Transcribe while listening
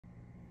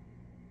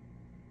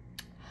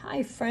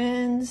Hi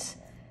friends,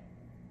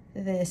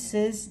 this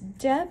is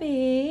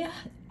Debbie.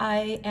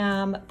 I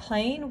am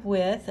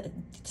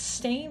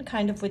staying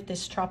kind of with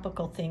this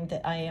tropical thing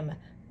that I am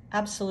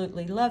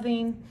absolutely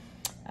loving.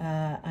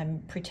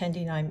 I'm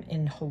pretending I'm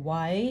in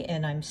Hawaii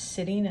and I'm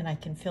sitting and I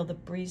can feel the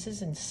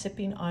breezes and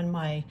sipping on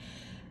my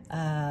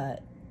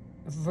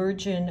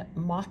virgin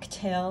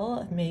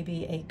mocktail,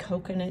 maybe a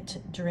coconut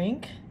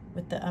drink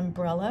with the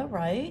umbrella,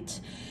 right?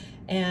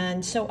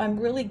 And so I'm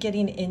really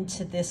getting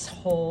into this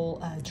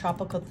whole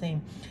tropical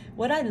thing.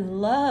 What I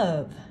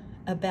love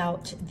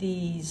about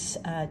these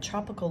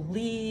tropical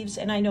leaves,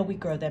 and I know we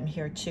grow them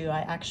here too. I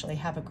actually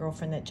have a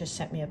girlfriend that just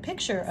sent me a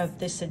picture of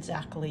this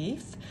exact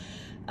leaf,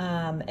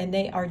 and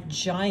they are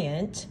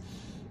giant,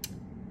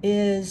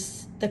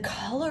 is the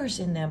colors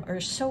in them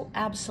are so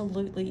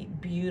absolutely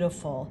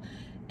beautiful.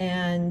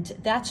 And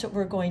that's what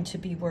we're going to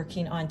be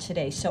working on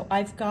today. So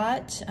I've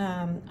got,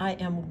 I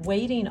am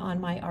waiting on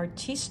my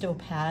Artisto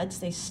pads.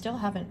 They still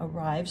haven't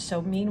arrived.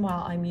 So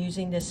meanwhile, I'm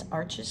using this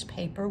Arches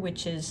paper,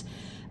 which is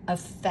a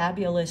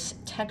fabulous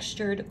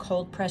textured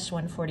cold press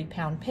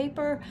 140-pound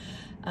paper.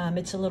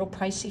 It's a little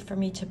pricey for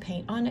me to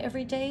paint on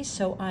every day.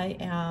 So I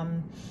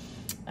am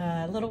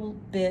a little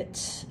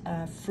bit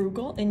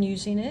frugal in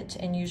using it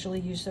and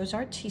usually use those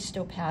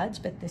Artisto pads,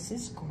 but this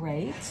is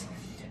great.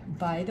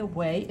 By the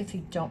way, if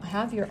you don't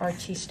have your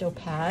Artisto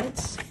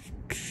pads,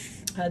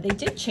 they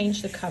did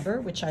change the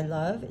cover, which I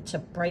love. It's a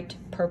bright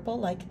purple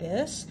like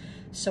this.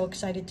 So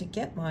excited to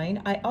get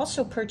mine. I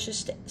also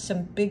purchased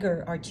some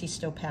bigger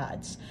Artisto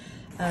pads.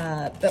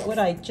 But what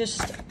I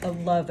just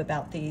love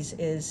about these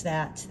is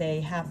that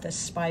they have the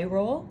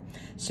spiral.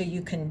 So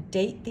you can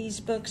date these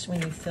books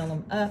when you fill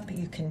them up.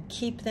 You can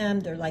keep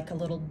them. They're like a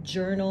little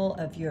journal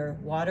of your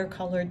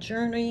watercolor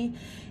journey.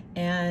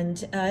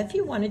 And if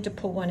you wanted to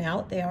pull one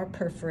out, they are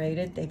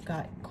perforated. They've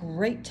got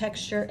great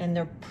texture and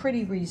they're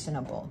pretty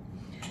reasonable.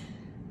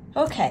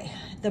 Okay,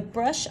 the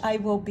brush I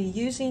will be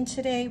using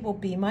today will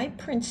be my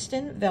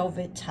Princeton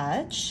Velvet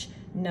Touch,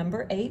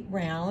 number 8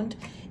 round.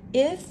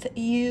 If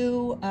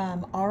you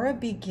are a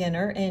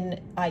beginner, and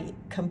I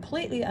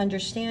completely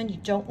understand you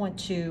don't want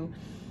to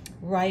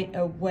right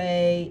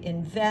away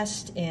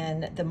invest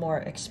in the more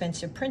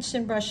expensive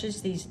Princeton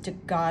brushes, these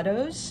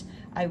Degatos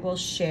I will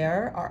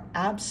share are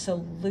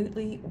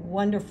absolutely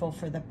wonderful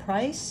for the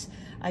price.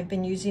 I've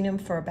been using them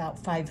for about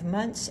 5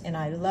 months and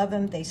I love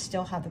them. They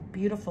still have a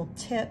beautiful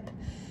tip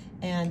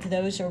and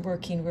those are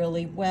working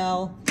really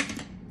well.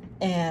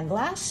 And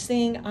last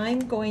thing, I'm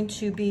going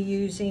to be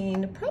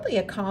using probably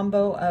a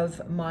combo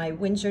of my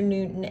Winsor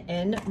Newton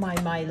and my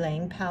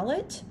Lang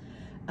palette.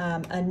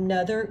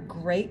 Another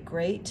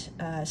great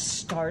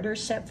starter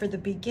set for the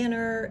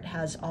beginner. It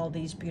has all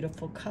these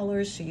beautiful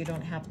colors so you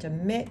don't have to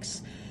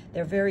mix.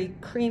 They're very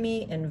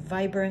creamy and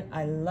vibrant.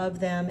 I love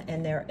them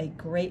and they're a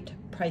great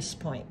price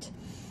point.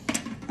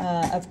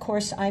 Of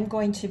course, I'm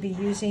going to be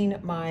using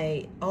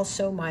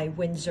also my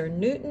Winsor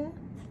Newton,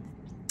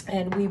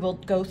 and we will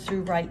go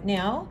through right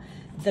now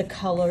the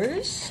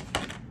colors.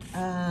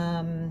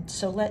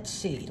 So let's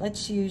see,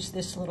 let's use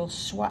this little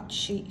swatch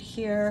sheet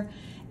here.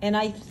 And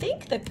I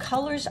think the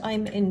colors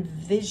I'm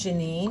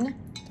envisioning,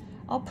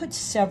 I'll put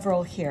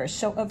several here.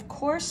 So of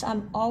course,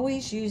 I'm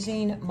always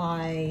using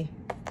my,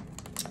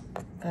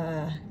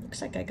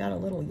 looks like I got a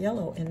little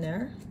yellow in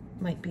there.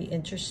 Might be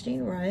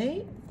interesting,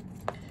 right?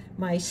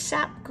 My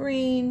sap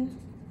green.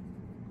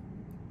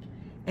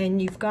 And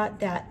you've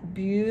got that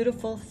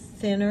beautiful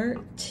thinner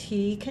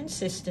tea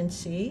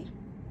consistency.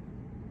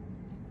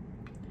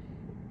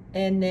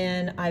 And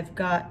then I've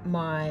got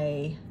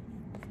my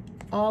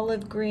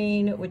olive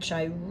green, which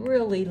I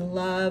really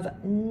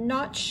love.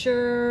 Not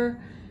sure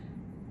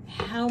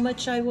how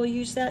much I will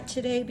use that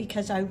today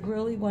because I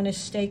really want to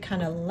stay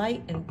kind of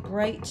light and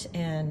bright,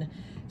 and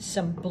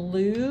some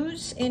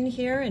blues in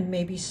here and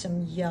maybe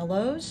some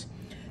yellows,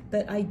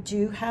 but I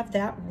do have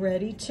that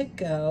ready to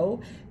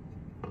go.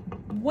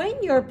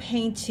 When you're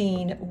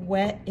painting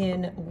wet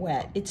in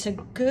wet, it's a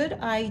good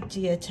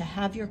idea to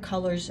have your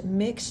colors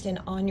mixed and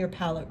on your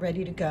palette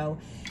ready to go.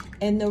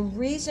 And the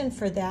reason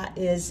for that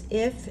is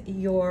if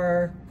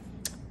you're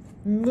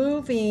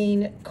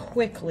moving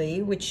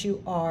quickly, which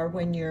you are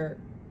when you're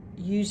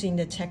using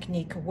the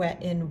technique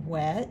wet in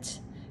wet,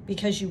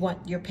 because you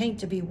want your paint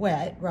to be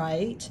wet,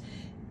 right?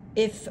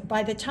 If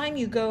by the time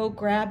you go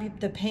grab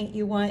the paint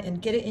you want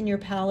and get it in your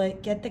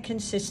palette, get the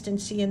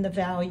consistency and the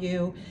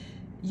value,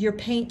 your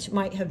paint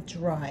might have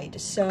dried.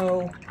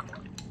 So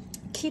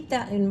keep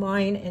that in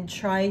mind and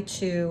try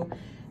to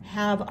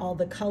have all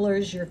the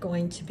colors you're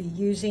going to be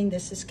using.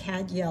 This is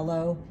Cad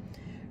Yellow,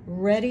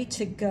 ready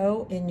to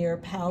go in your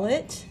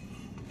palette.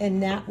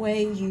 And that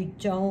way you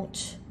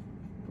don't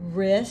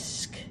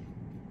risk,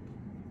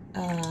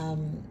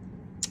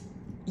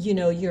 you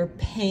know, your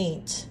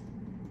paint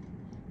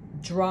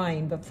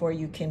drying before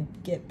you can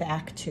get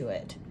back to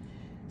it.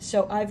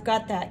 So I've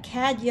got that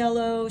Cad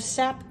Yellow,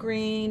 sap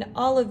green,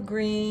 olive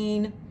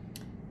green.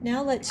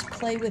 Now let's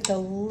play with a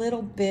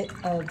little bit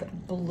of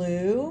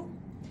blue.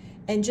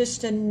 And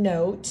just a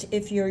note,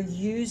 if you're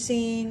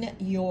using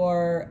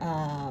your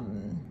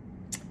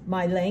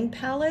My Lang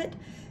palette,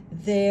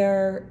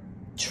 They're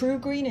true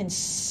green and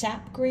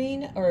sap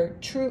green, or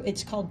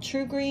it's called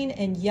true green,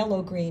 and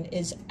yellow green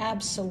is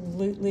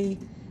absolutely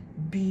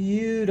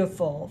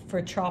beautiful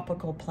for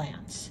tropical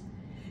plants.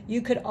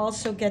 You could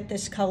also get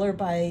this color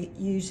by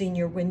using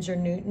your Winsor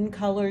Newton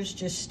colors,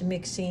 just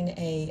mixing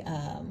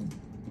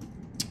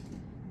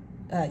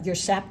your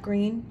sap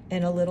green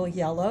and a little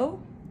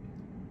yellow.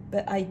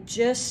 But I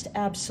just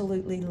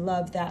absolutely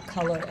love that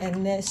color,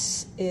 and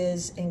this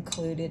is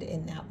included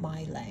in that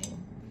My Lang.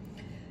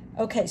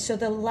 Okay, so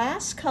the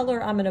last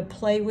color I'm gonna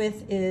play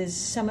with is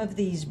some of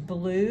these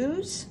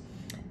blues.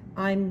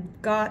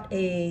 I've got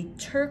a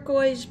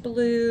turquoise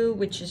blue,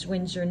 which is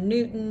Winsor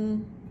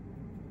Newton.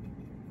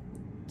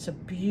 It's a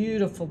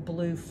beautiful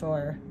blue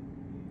for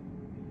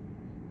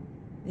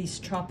these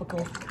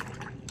tropical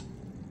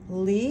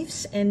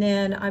leaves. And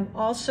then I'm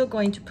also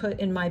going to put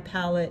in my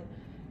palette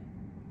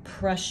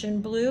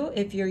Prussian blue.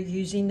 If you're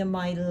using the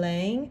My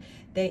Lang,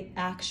 they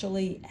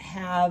actually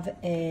have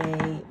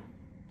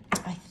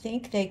I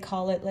think they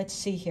call it, let's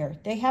see here,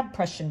 they have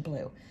Prussian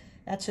blue.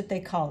 That's what they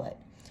call it.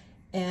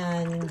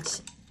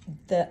 And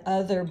the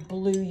other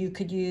blue you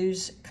could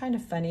use, kind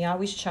of funny, I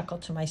always chuckle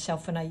to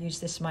myself when I use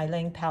this My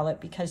Lang palette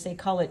because they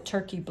call it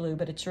turkey blue,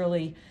 but it's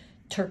really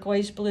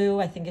turquoise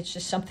blue. I think it's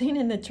just something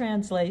in the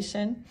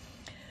translation.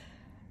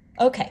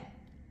 Okay,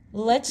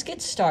 let's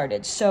get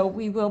started. So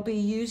we will be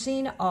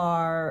using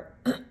our,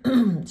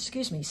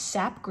 excuse me,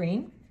 sap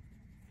green.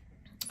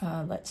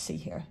 Let's see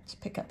here, let's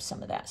pick up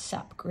some of that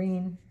sap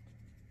green.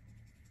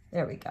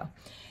 There we go.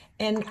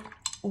 And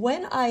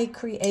when I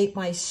create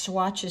my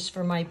swatches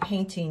for my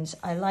paintings,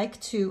 I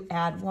like to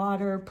add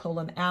water, pull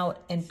them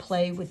out, and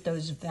play with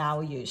those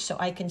values so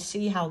I can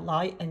see how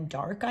light and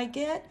dark I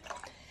get.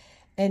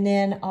 And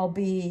then I'll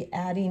be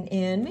adding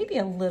in maybe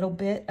a little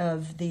bit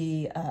of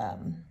the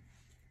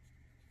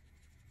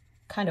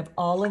kind of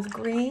olive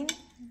green.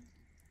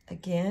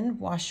 Again,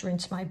 wash,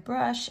 rinse my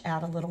brush,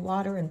 add a little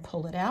water, and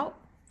pull it out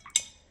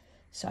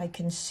so I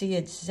can see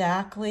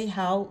exactly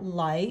how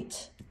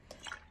light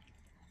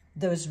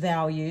those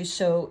values.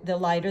 So the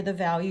lighter the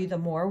value, the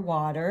more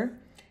water.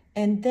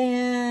 And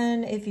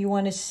then if you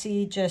want to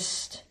see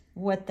just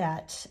what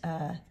that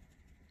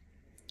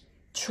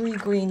tree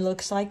green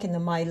looks like in the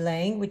My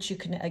Lang, which you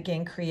can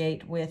again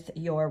create with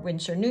your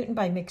Winsor Newton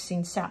by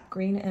mixing sap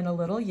green and a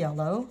little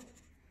yellow.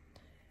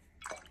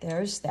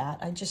 There's that.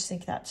 I just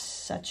think that's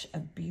such a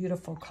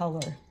beautiful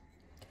color.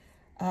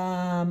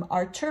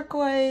 Our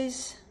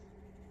turquoise.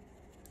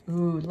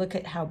 Ooh, look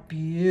at how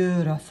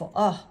beautiful.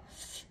 Oh,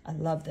 I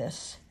love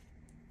this.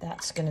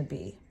 That's going to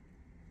be,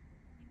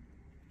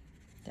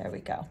 there we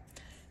go.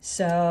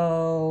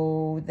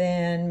 So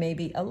then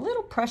maybe a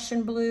little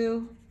Prussian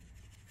blue,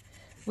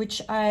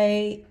 which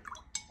I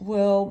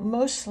will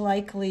most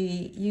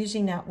likely,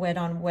 using that wet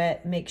on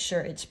wet, make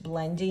sure it's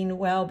blending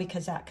well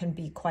because that can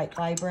be quite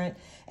vibrant.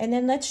 And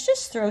then let's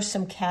just throw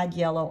some cad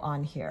yellow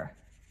on here,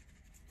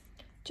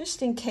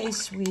 just in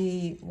case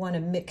we want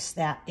to mix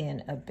that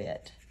in a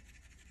bit.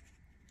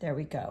 There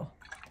we go.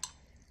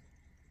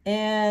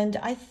 And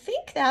I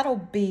think that'll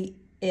be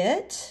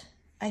it.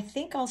 I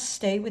think I'll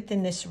stay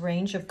within this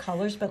range of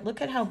colors, but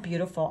look at how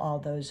beautiful all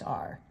those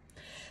are.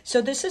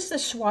 So this is the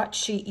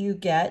swatch sheet you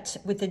get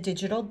with the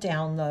digital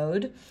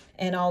download,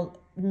 and I'll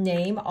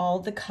name all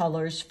the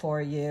colors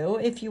for you.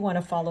 If you want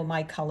to follow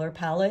my color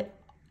palette,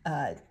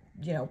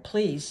 you know,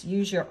 please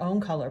use your own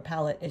color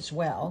palette as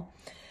well.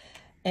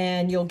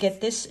 And you'll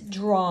get this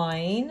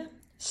drawing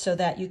so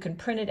that you can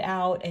print it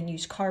out and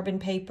use carbon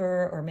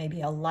paper or maybe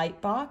a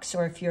light box,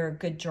 or if you're a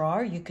good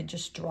drawer, you could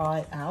just draw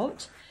it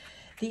out.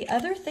 The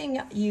other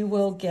thing you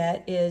will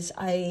get is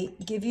I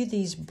give you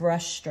these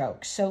brush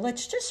strokes. So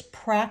let's just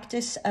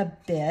practice a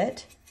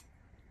bit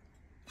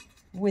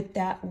with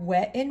that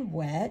wet and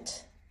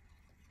wet,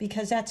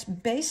 because that's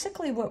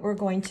basically what we're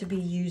going to be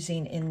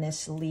using in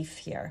this leaf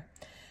here.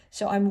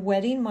 So I'm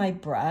wetting my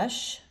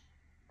brush,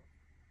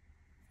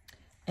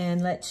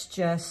 and let's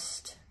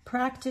just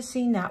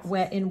practicing that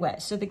wet and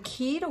wet. So the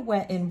key to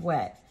wet and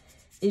wet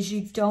is you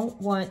don't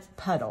want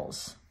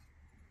puddles.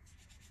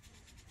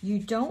 You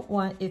don't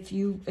want,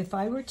 if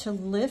I were to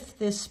lift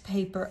this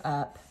paper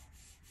up,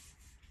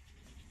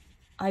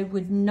 I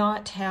would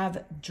not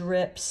have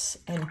drips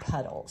and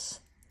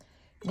puddles.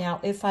 Now,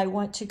 if I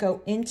want to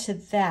go into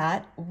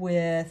that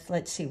with,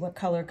 let's see, what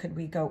color could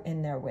we go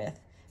in there with?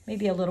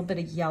 Maybe a little bit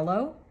of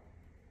yellow.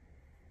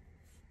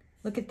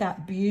 Look at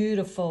that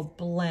beautiful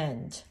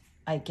blend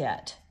I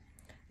get.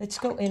 Let's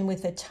go in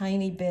with a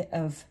tiny bit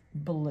of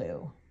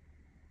blue.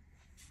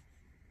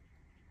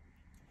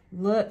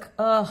 Look,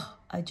 oh,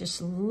 I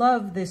just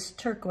love this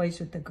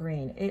turquoise with the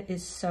green. It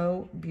is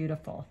so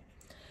beautiful.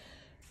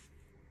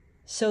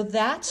 So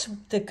that's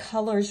the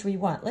colors we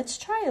want. Let's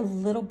try a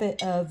little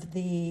bit of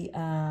the,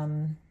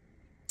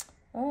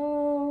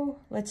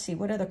 let's see,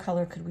 what other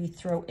color could we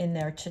throw in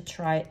there to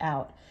try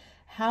out?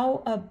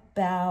 How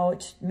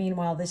about,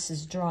 meanwhile, this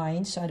is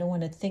drying, so I don't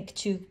want to think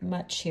too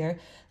much here.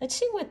 Let's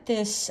see what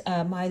this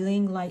My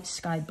Lang Light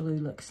Sky Blue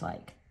looks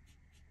like.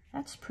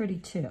 That's pretty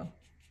too.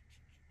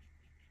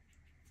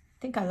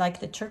 think I like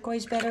the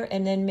turquoise better.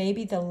 And then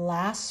maybe the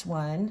last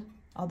one,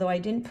 although I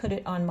didn't put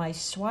it on my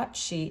swatch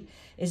sheet,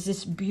 is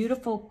this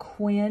beautiful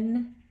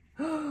Quinn.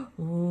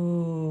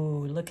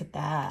 Ooh, look at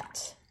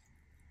that.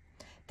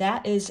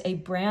 That is a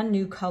brand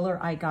new color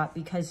I got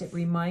because it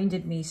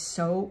reminded me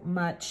so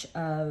much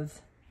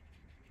of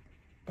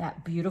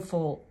that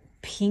beautiful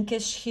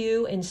pinkish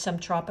hue in some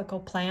tropical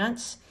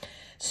plants.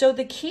 So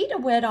the key to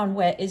wet on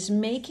wet is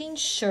making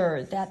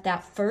sure that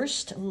that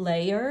first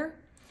layer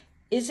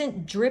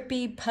isn't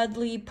drippy,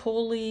 puddly,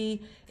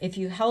 pooly. If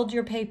you held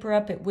your paper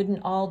up, it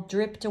wouldn't all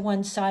drip to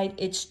one side.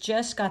 It's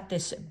just got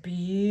this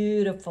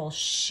beautiful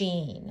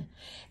sheen,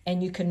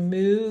 and you can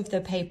move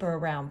the paper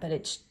around, but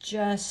it's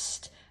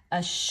just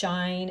a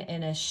shine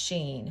and a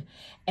sheen.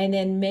 And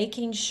then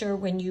making sure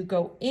when you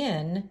go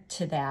in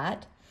to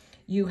that,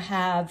 you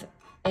have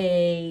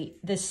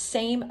the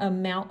same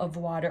amount of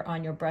water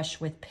on your brush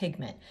with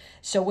pigment.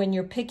 So when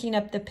you're picking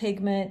up the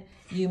pigment,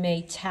 you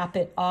may tap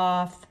it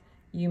off,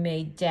 you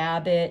may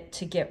dab it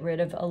to get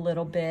rid of a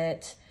little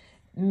bit,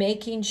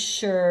 making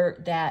sure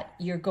that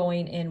you're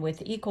going in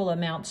with equal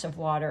amounts of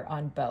water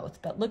on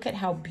both. But look at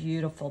how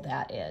beautiful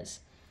that is.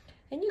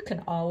 And you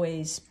can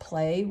always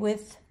play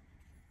with,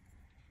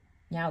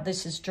 now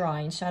this is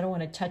drying, so I don't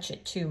want to touch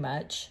it too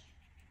much,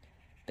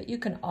 but you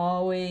can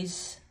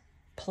always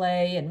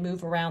play and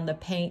move around the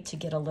paint to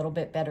get a little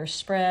bit better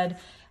spread.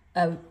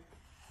 A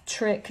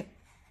trick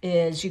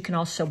is you can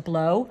also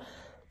blow,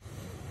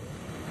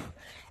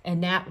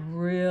 and that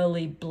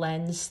really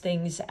blends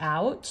things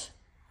out.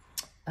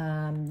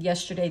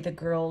 Yesterday, the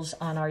girls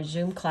on our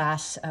Zoom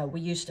class,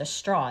 we used a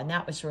straw, and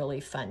that was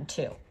really fun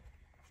too.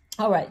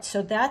 All right,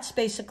 so that's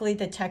basically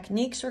the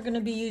techniques we're going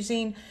to be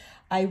using.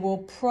 I will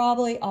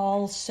probably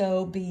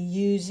also be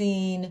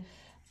using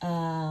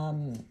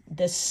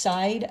the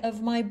side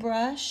of my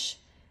brush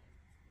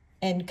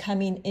and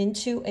coming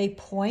into a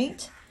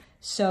point.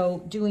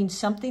 So doing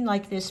something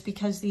like this,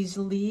 because these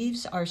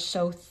leaves are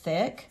so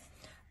thick,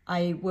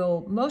 I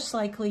will most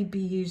likely be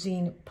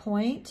using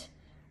point,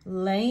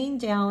 laying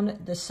down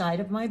the side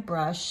of my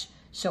brush,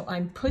 so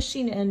I'm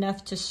pushing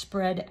enough to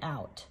spread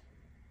out,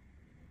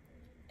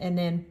 and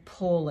then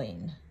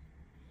pulling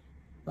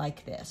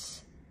like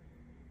this.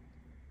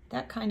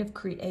 That kind of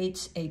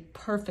creates a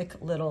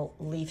perfect little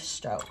leaf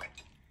stroke.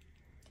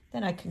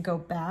 Then I can go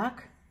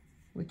back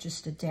with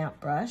just a damp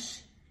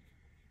brush.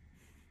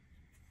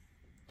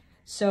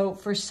 So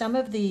for some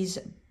of these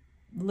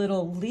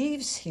little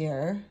leaves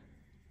here,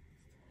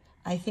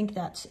 I think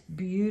that's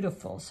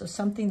beautiful. So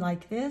something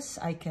like this,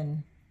 I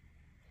can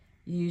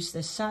use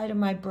the side of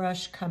my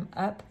brush, come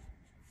up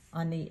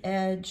on the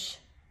edge,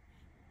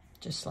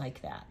 just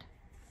like that.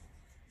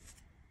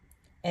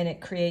 And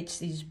it creates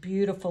these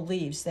beautiful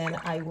leaves. Then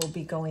I will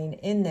be going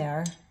in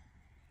there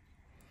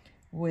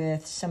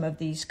with some of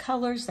these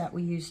colors that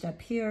we used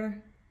up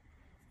here,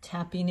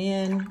 tapping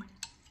in.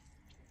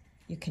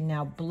 You can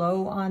now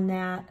blow on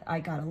that. I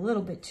got a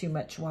little bit too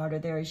much water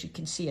there. As you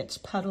can see, it's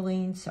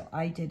puddling, so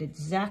I did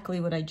exactly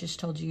what I just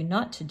told you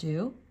not to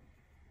do.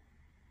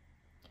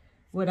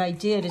 What I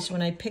did is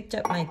when I picked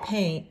up my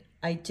paint,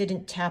 I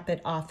didn't tap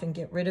it off and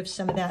get rid of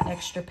some of that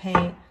extra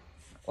paint,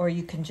 or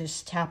you can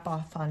just tap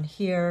off on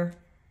here.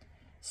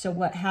 So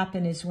what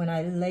happened is when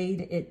I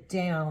laid it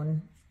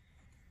down,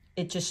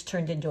 it just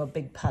turned into a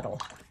big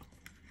puddle.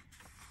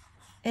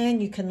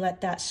 And you can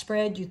let that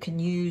spread. You can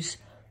use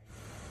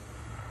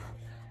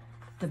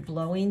the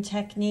blowing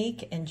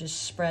technique and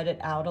just spread it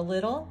out a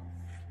little.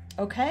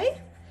 Okay,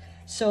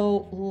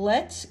 so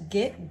let's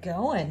get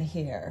going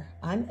here.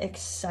 I'm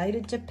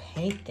excited to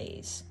paint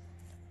these.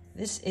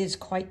 This is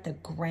quite the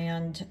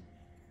grand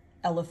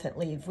elephant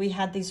leaf. We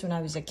had these when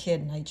I was a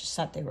kid, and I just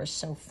thought they were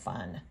so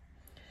fun.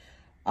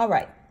 All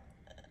right,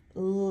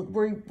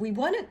 we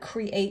want to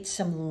create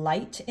some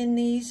light in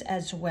these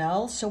as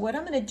well. So what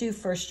I'm going to do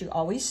first, you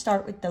always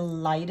start with the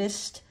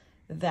lightest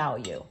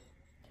value.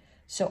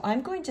 So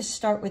I'm going to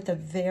start with a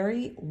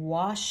very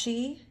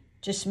washy,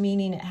 just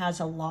meaning it has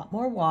a lot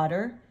more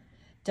water.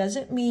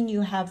 Doesn't mean you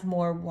have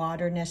more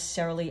water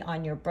necessarily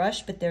on your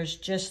brush, but there's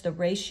just the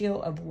ratio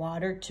of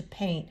water to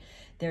paint.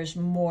 There's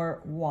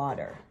more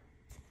water.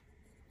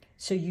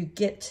 So you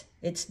get,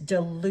 it's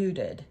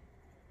diluted.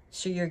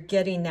 So you're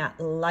getting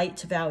that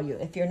light value.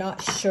 If you're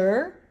not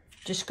sure,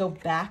 just go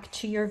back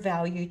to your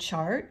value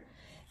chart,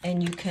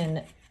 and you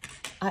can,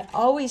 I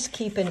always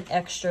keep an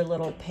extra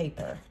little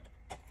paper,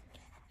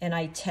 and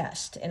I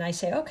test, and I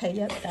say, okay,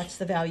 yep, that's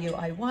the value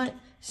I want.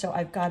 So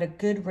I've got a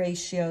good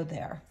ratio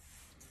there.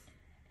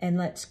 And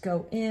let's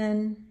go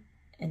in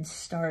and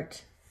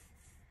start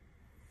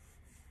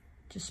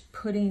just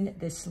putting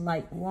this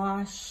light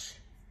wash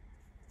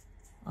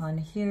on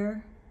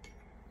here.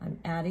 I'm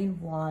adding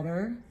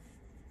water.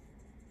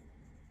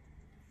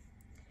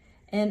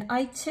 And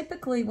I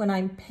typically, when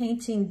I'm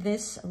painting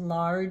this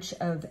large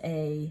of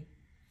a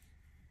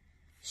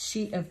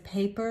sheet of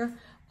paper,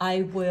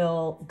 I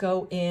will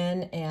go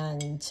in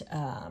and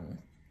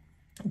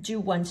do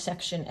one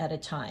section at a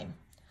time.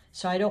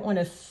 So I don't want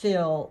to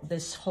fill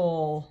this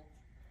whole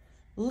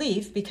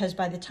leaf because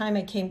by the time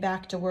I came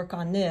back to work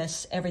on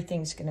this,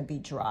 everything's going to be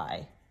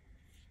dry.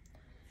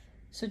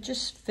 So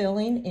just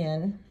filling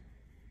in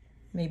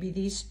maybe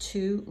these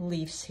 2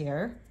 leaves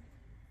here,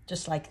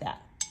 just like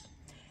that.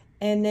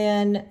 And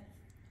then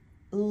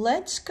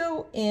let's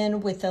go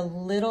in with a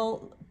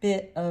little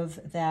bit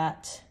of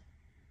that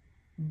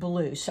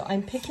blue. So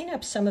I'm picking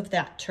up some of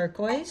that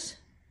turquoise.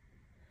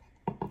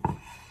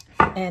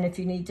 And if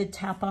you need to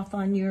tap off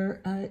on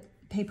your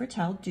paper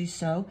towel, do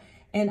so.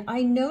 And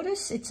I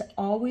notice it's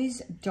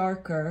always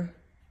darker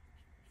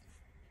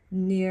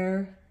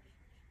near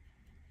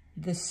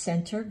the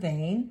center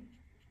vein.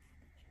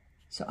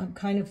 So I'm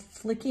kind of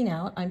flicking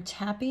out. I'm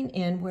tapping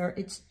in where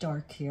it's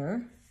dark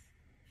here.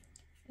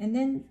 And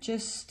then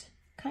just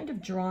kind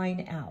of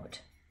drawing out,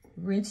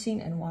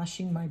 rinsing and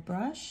washing my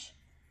brush.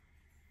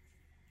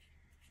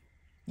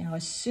 Now,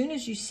 as soon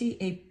as you see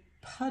a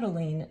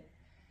puddling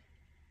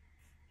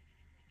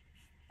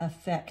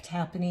effect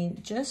happening,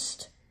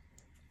 just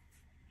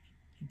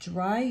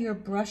dry your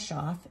brush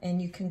off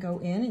and you can go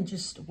in and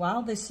just,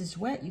 while this is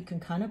wet, you can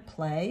kind of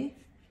play,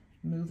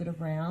 move it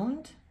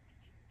around,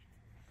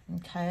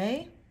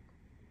 okay?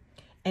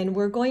 And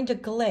we're going to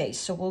glaze,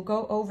 so we'll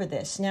go over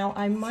this. Now,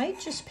 I might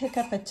just pick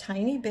up a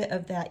tiny bit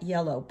of that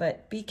yellow,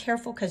 but be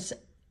careful because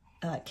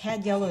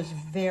cad yellow is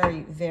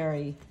very,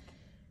 very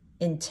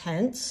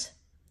intense.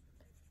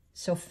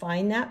 So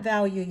find that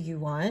value you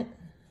want.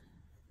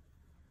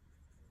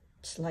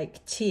 It's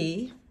like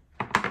tea.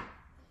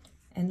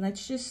 And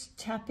let's just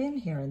tap in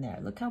here and there.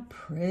 Look how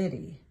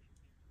pretty.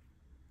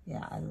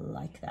 Yeah, I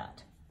like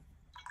that.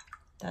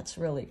 That's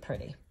really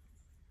pretty.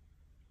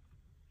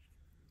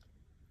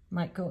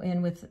 Might go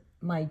in with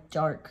my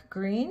dark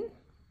green.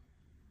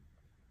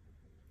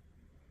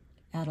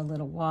 Add a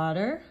little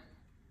water.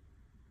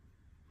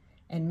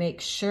 And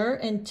make sure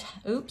and,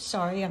 oops,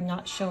 sorry, I'm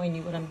not showing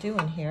you what I'm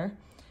doing here.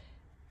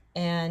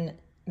 And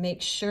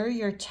make sure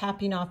you're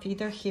tapping off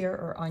either here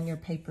or on your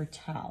paper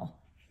towel.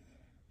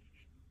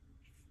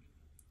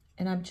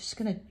 And I'm just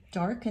gonna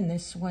darken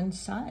this one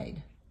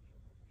side.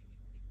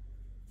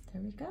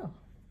 There we go.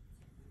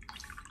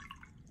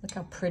 Look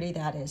how pretty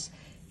that is.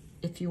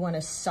 If you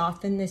wanna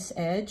soften this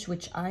edge,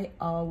 which I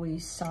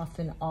always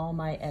soften all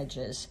my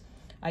edges,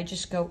 I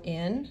just go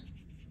in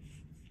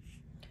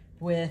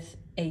with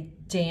a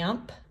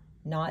damp,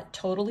 not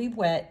totally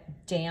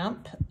wet,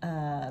 damp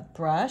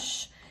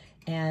brush,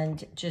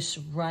 and just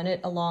run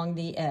it along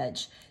the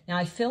edge. Now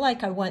I feel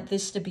like I want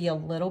this to be a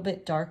little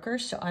bit darker,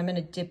 so I'm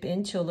gonna dip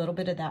into a little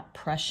bit of that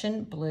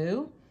Prussian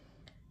blue,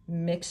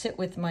 mix it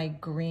with my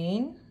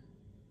green,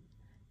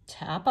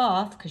 tap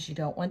off because you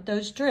don't want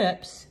those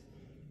drips,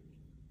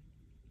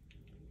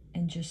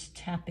 and just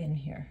tap in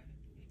here.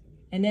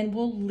 And then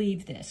we'll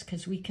leave this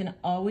because we can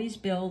always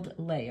build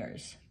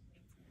layers.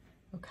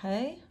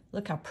 Okay,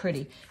 look how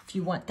pretty. If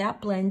you want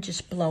that blend,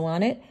 just blow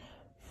on it.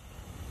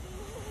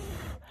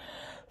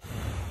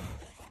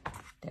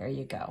 There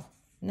you go.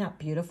 Isn't that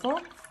beautiful?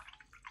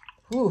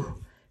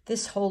 Ooh,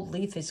 this whole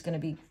leaf is going to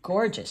be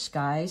gorgeous,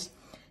 guys.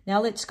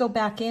 Now let's go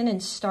back in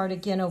and start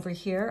again over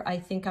here. I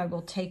think I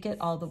will take it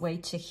all the way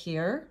to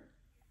here.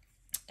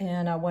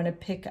 And I want to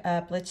pick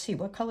up, let's see,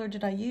 what color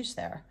did I use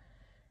there?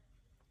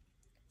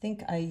 I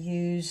think I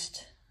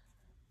used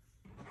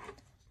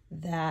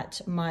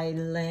that My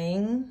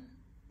Lang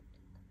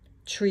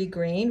Tree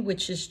Green,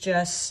 which is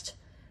just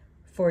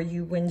for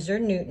you Winsor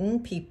Newton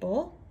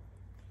people.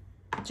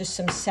 Just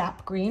some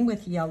sap green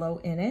with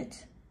yellow in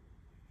it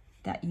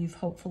that you've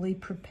hopefully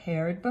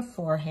prepared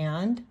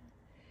beforehand.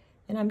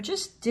 And I'm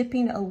just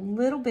dipping a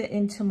little bit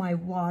into my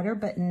water,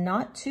 but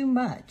not too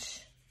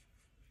much.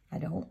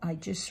 I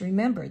just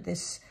remember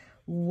this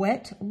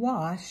wet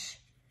wash,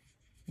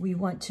 we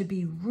want to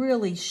be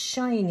really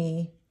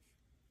shiny,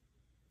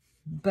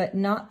 but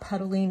not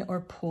puddling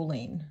or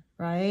pooling,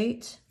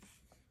 right?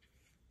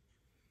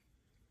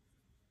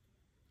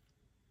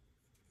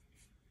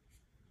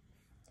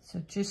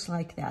 So just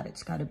like that,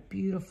 it's got a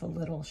beautiful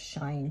little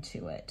shine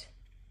to it.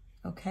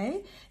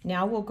 Okay,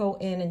 now we'll go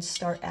in and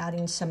start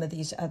adding some of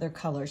these other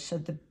colors. So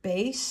the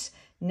base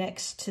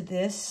next to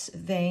this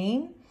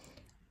vein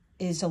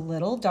is a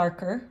little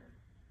darker.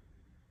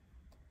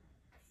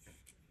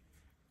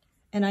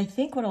 And I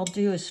think what I'll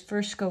do is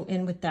first go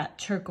in with that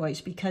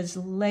turquoise because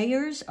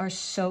layers are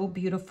so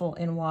beautiful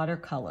in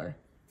watercolor.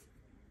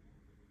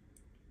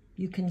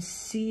 You can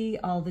see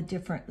all the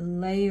different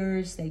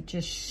layers, they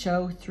just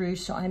show through.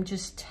 So I'm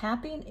just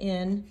tapping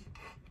in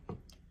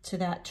to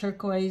that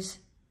turquoise,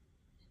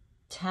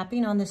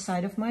 tapping on the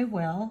side of my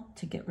well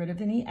to get rid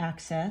of any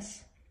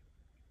excess,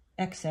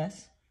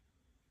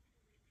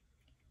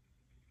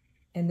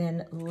 and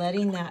then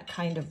letting that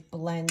kind of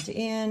blend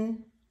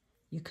in.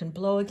 You can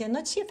blow again.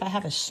 Let's see if I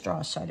have a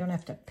straw so I don't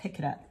have to pick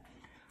it up.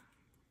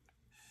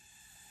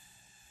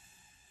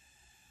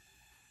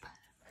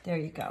 There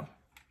you go.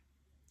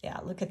 Yeah,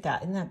 look at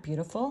that. Isn't that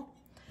beautiful?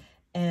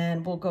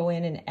 And we'll go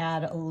in and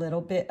add a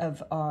little bit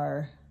of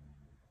our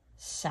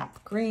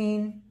sap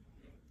green,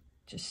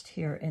 just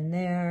here and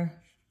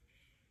there.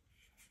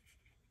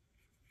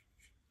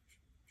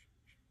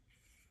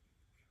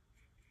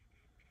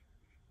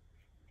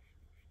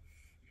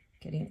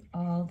 Getting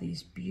all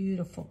these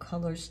beautiful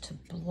colors to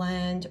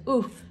blend.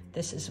 Ooh,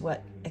 this is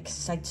what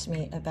excites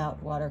me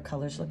about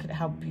watercolors. Look at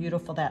how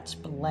beautiful that's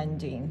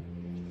blending.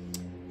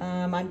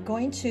 I'm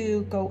going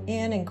to go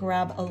in and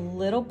grab a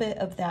little bit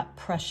of that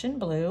Prussian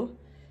blue.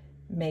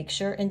 Make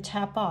sure and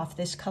tap off.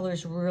 This color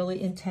is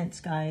really intense,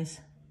 guys.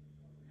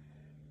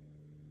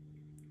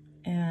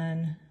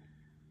 And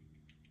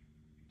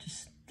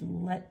just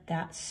let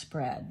that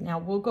spread. Now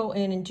we'll go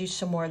in and do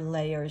some more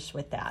layers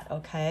with that,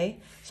 okay?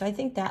 So I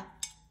think that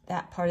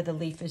part of the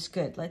leaf is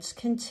good. Let's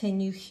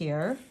continue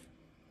here.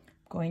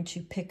 I'm going to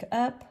pick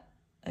up,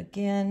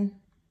 again,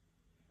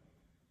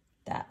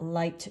 that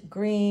light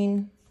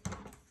green.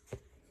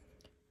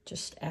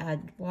 Just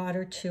add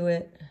water to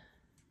it.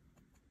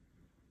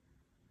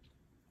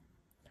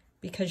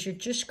 Because you're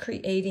just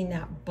creating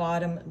that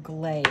bottom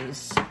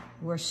glaze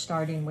we're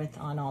starting with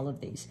on all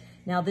of these.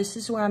 Now this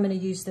is where I'm going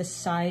to use the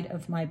side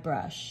of my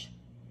brush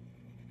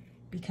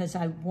because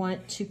I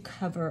want to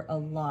cover a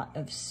lot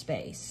of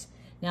space.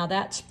 Now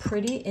that's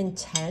pretty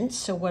intense,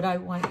 so what I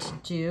want to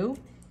do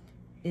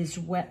is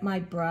wet my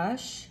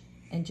brush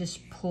and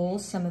just pull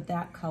some of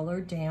that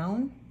color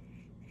down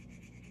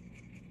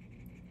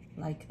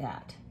like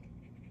that.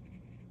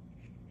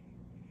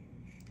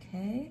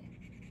 Okay.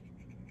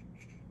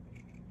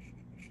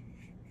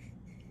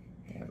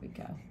 There we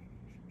go.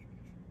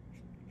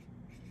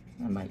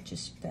 I might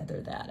just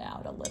feather that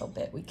out a little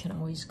bit. We can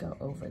always go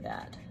over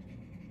that.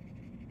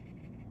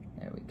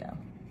 There we go.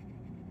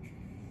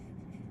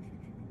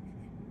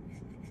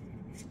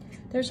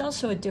 There's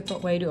also a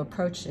different way to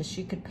approach this.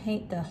 You could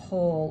paint the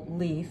whole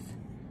leaf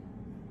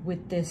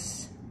with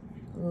this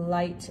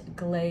light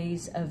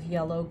glaze of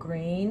yellow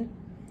green,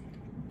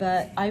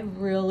 but I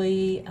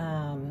really,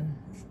 I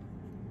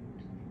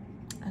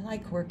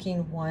like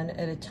working one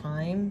at a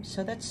time,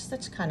 so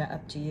that's kind of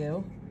up to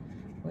you,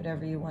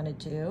 whatever you want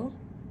to do.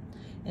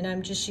 And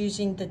I'm just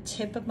using the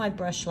tip of my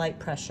brush light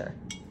pressure.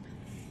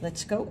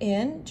 Let's go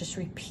in, just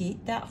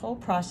repeat that whole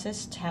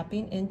process,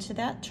 tapping into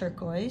that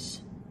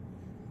turquoise.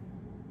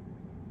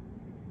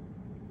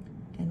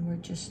 And we're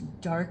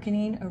just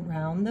darkening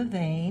around the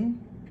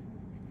vein,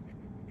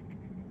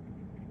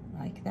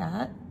 like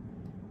that.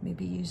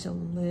 Maybe use a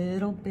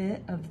little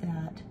bit of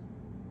that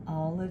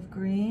olive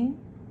green.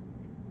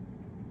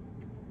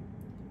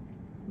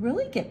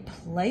 Really get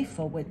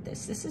playful with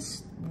this. This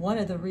is one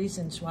of the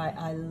reasons why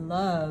I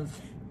love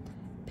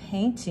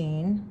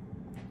painting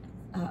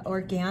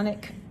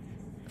organic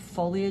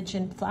foliage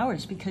and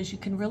flowers, because you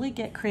can really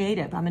get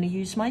creative. I'm going to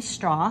use my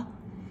straw.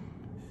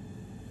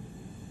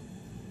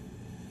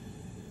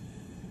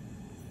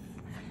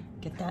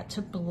 Get that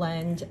to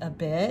blend a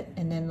bit,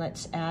 and then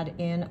let's add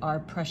in our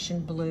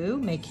Prussian blue,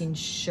 making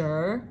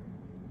sure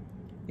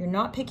you're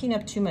not picking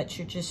up too much.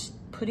 You're just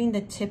putting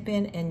the tip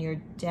in and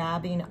you're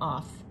dabbing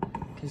off,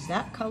 because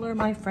that color,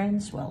 my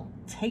friends, will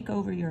take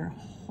over your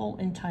whole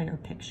entire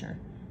picture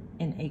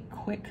in a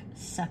quick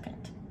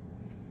second.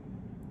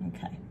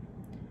 Okay,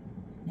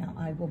 now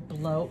I will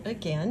blow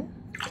again.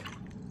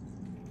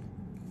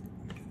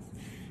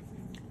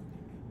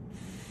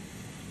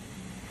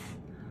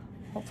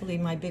 Hopefully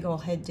my big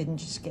old head didn't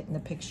just get in the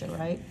picture,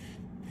 right?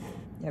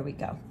 There we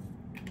go.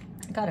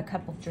 I got a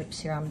couple drips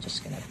here I'm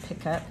just gonna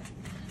pick up.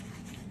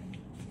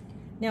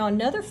 Now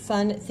another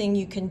fun thing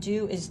you can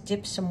do is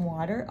dip some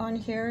water on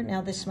here.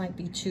 Now this might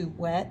be too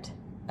wet,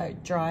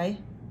 dry,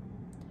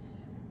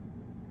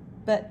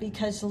 but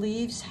because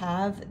leaves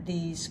have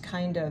these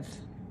kind of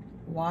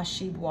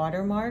washy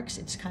watermarks,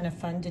 it's kind of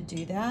fun to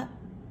do that.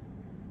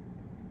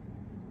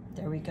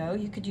 There we go.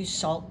 You could use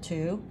salt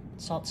too.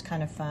 Salt's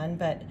kind of fun,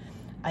 but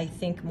I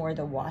think more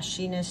the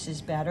washiness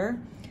is better.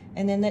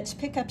 And then let's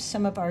pick up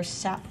some of our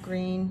sap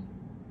green.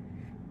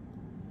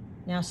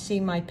 Now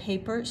see, my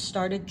paper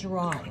started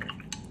drying.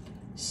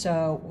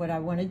 So what I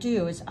want to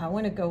do is I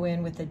want to go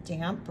in with a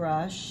damp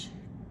brush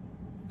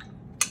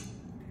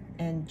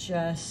and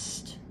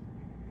just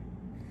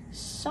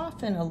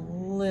soften a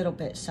little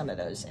bit some of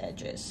those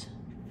edges.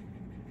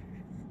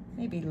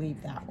 Maybe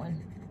leave that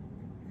one.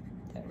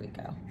 There we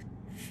go.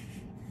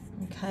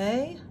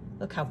 Okay,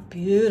 look how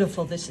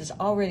beautiful this is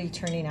already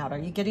turning out. Are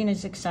you getting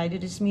as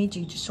excited as me? Do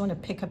you just want to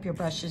pick up your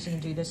brushes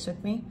and do this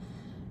with me?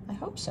 I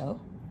hope so.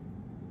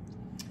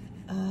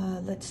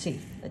 Let's see,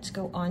 let's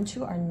go on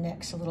to our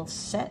next little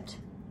set.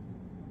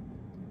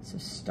 So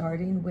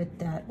starting with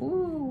that,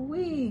 ooh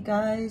wee,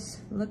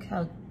 guys, look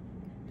how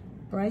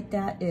bright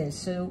that is.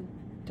 So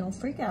don't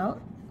freak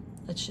out.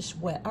 Let's just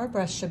wet our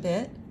brush a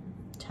bit,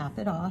 tap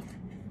it off,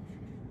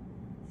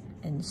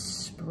 and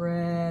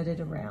spread it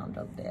around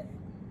a bit.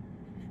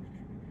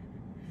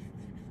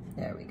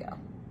 There we go.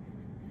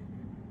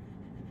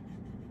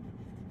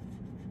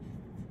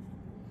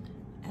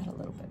 Add a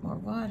little bit more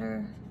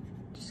water.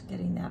 Just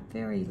getting that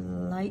very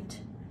light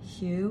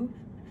hue.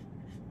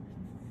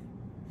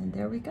 And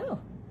there we go.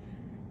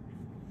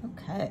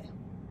 Okay.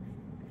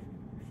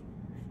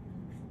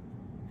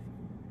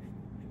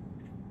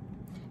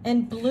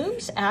 And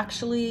blooms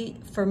actually,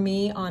 for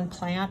me, on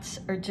plants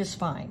are just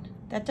fine.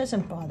 That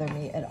doesn't bother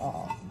me at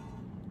all.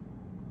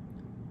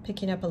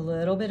 Picking up a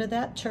little bit of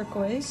that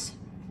turquoise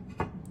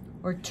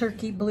or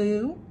turkey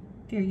blue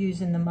if you're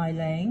using the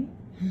Mylang.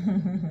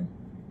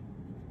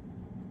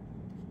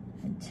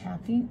 And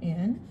tapping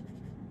in.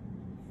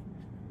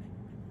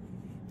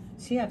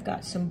 See, I've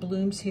got some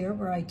blooms here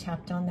where I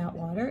tapped on that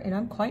water, and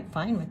I'm quite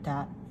fine with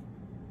that.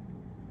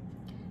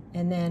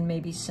 And then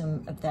maybe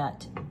some of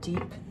that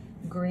deep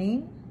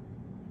green.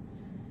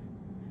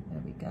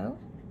 There we go.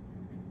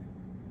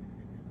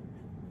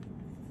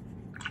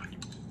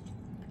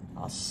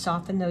 I'll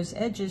soften those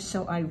edges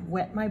so I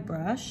wet my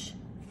brush,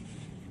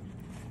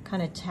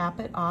 kind of tap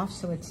it off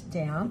so it's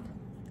damp,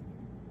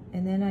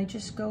 and then I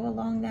just go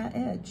along that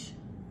edge.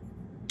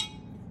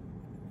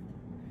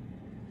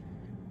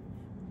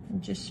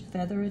 And just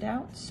feather it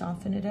out,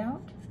 soften it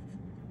out.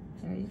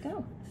 There you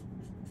go.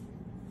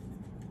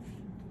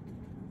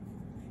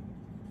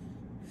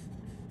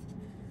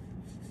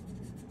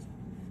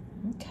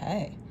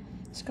 Okay,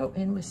 let's go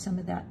in with some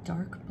of that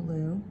dark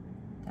blue,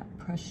 that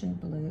Prussian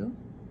blue.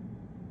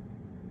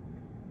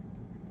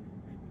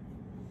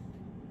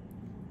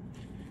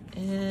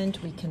 And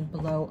we can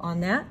blow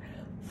on that.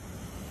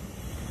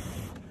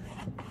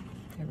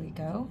 There we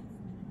go.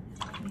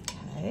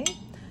 Okay,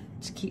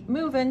 let's keep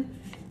moving.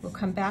 We'll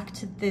come back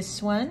to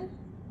this one,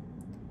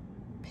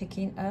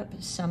 picking up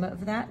some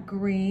of that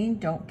green.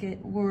 Don't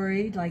get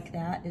worried, like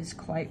that is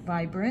quite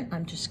vibrant.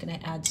 I'm just gonna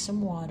add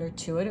some water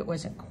to it. It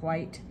wasn't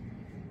quite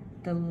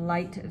the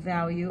light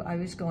value I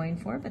was going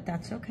for, but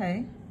that's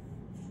okay.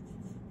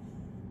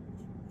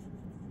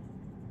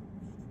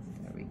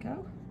 There we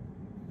go.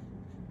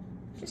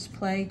 Just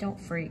play, don't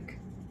freak.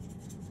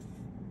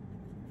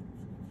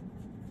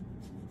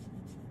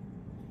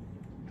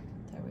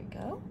 There we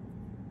go.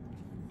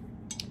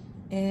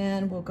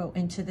 And we'll go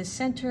into the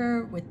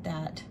center with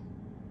that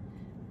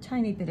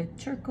tiny bit of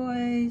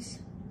turquoise.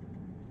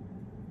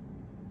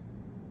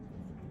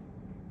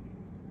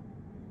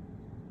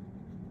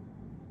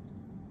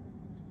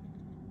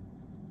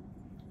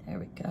 There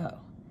we go.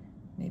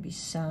 Maybe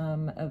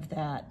some of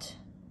that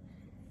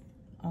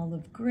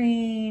olive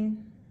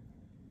green.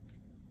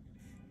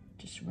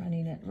 Just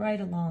running it right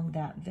along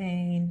that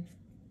vein.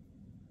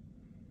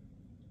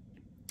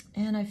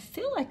 And I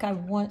feel like I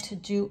want to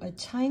do a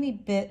tiny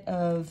bit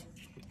of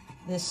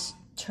this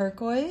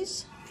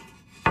turquoise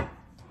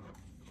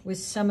with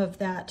some of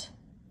that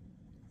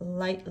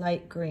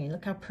light green.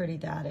 Look how pretty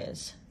that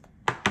is.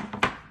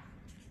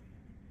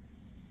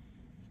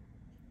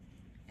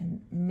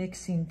 And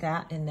mixing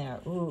that in there.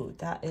 Ooh,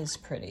 that is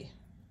pretty.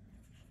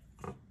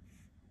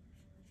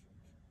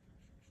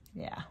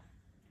 Yeah.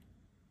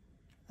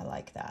 I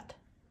like that.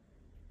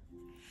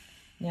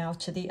 Now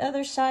to the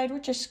other side, we're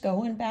just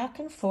going back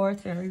and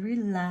forth, very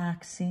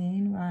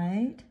relaxing,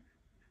 right?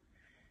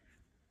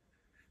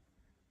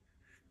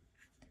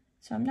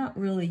 So I'm not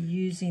really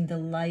using the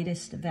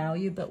lightest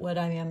value, but what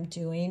I am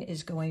doing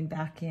is going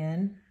back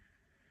in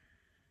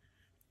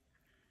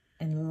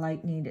and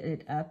lightening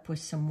it up with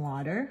some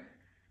water.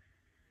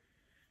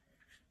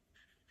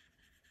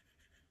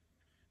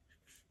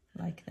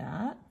 Like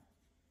that.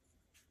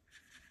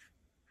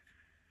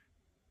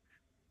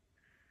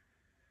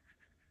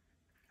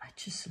 I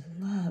just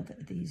love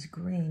these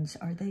greens.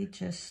 Are they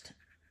just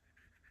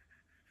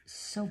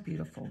so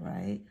beautiful,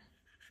 right?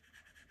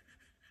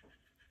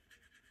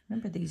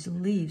 Remember these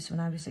leaves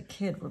when I was a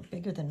kid were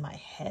bigger than my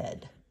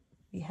head.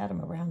 We had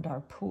them around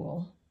our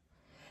pool.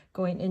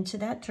 Going into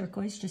that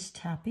turquoise, just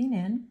tapping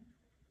in.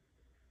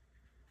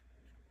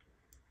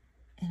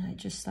 And I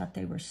just thought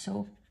they were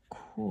so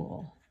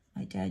cool.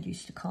 My dad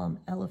used to call them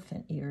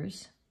elephant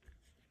ears.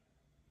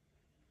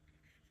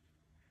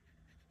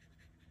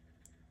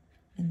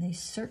 And they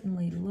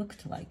certainly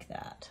looked like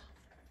that.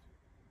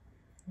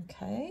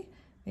 Okay,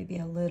 maybe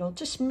a little,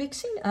 just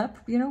mixing up,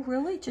 you know,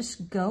 really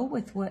just go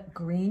with what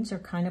greens are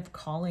kind of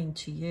calling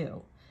to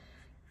you.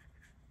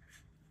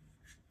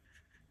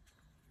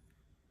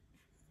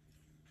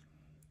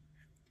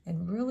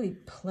 And really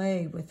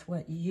play with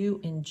what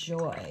you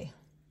enjoy.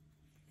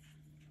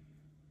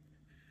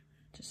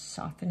 Just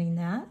softening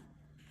that.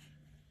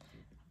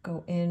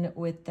 Go in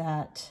with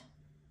that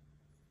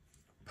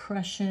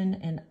Prussian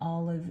and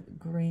olive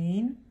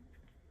green.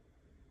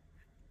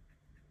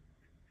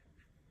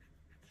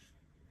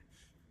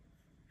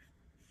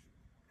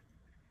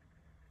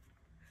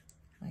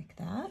 Like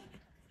that.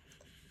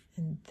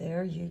 And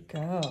there you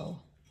go.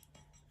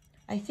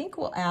 I think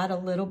we'll add a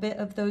little bit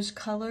of those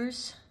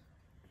colors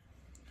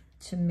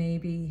to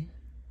maybe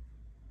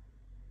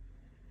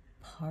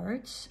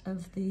parts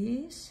of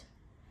these.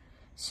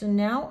 So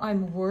now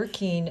I'm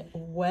working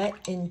wet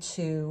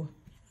into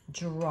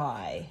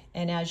dry.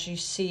 And as you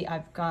see,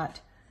 I've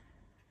got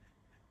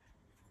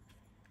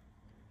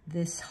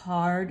this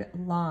hard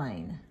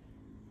line.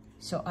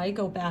 So I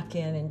go back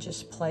in and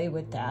just play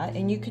with that.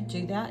 And you could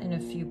do that in a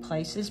few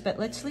places, but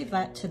let's leave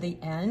that to the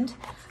end.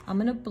 I'm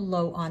gonna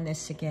blow on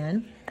this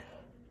again.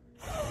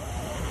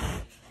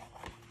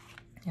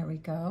 There we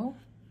go.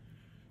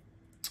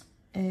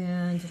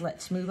 And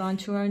let's move on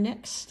to our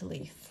next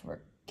leaf. We're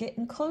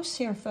getting close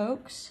here,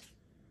 folks.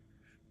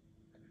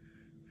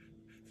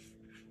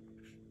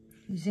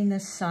 Using the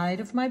side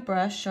of my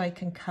brush so I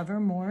can cover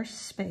more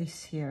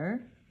space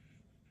here.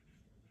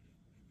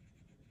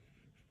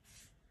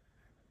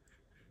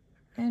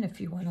 And if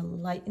you want to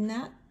lighten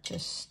that,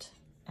 just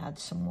add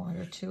some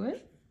water to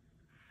it.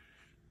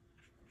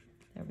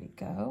 There we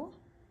go.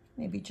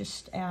 Maybe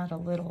just add a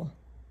little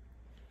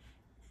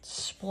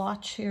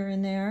splotch here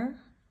and there,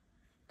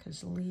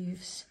 because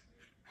leaves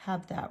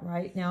have that,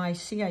 right? Now I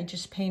see I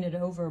just painted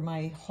over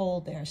my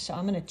hole there, so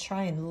I'm going to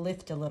try and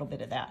lift a little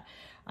bit of that.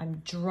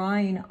 I'm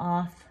drying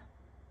off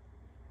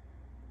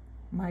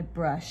my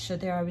brush. So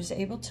there I was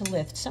able to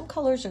lift. Some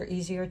colors are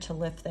easier to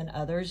lift than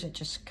others. It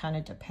just kind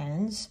of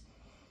depends.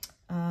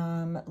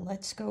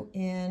 Let's go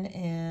in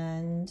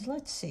and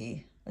let's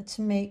see. Let's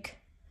make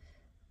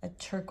a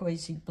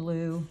turquoisey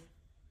blue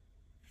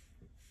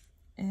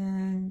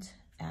and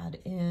add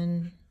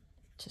in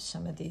to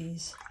some of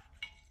these,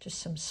 just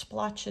some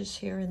splotches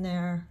here and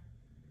there.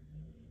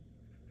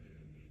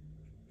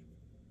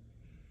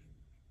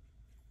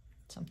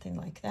 Something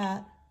like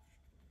that.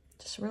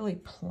 Just really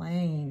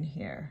plain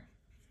here.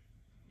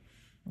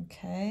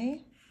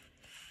 Okay,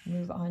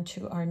 move on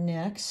to our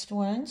next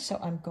one. So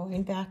I'm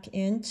going back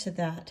into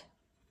that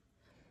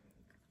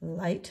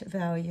light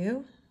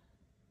value.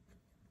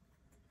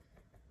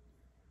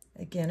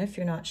 Again, if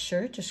you're not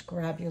sure, just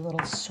grab your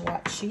little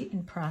swatch sheet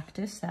and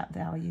practice that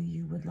value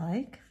you would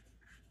like.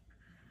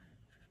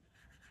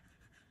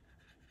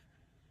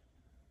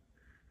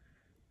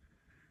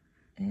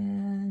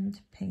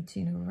 And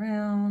painting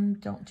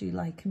around. Don't do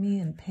like me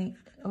and paint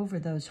over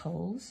those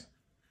holes.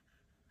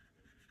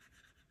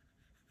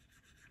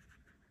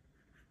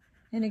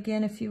 And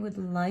again, if you would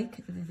like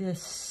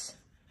this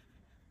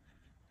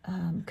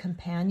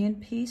companion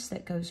piece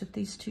that goes with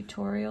these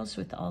tutorials,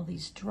 with all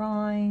these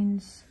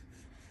drawings,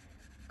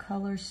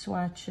 color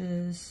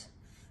swatches,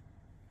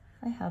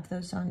 I have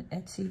those on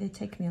Etsy. They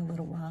take me a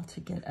little while to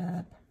get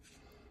up,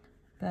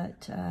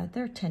 but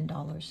they're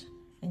 $10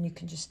 and you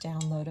can just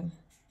download them.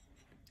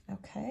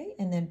 Okay,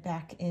 and then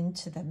back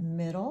into the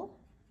middle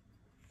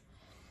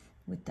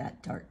with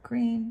that dark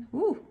green.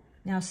 Ooh,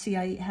 now see,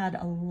 I had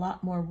a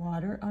lot more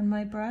water on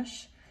my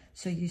brush,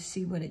 so you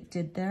see what it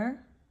did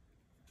there.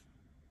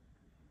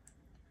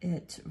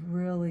 It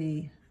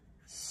really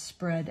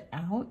spread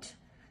out.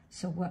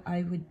 So what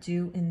I would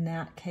do in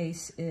that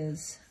case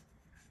is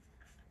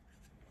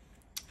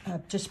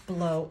just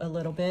blow a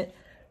little bit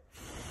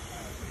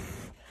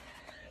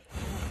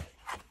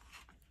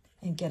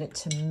and get it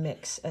to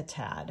mix a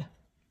tad.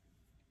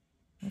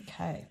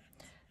 Okay,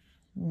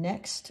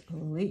 next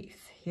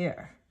leaf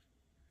here.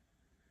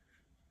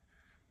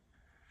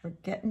 We're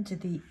getting to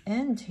the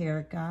end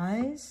here,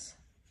 guys.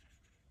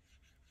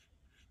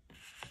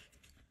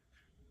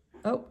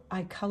 Oh,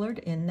 I colored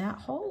in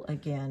that hole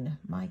again.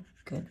 My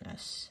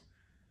goodness.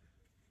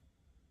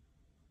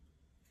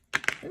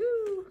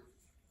 Ooh.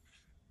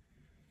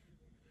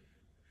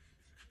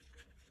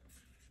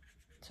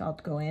 So I'll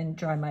go in,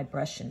 dry my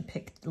brush, and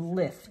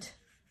lift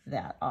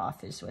that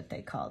off is what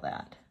they call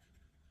that.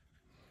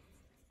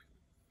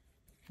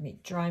 Let me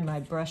dry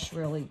my brush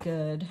really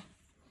good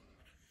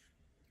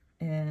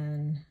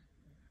and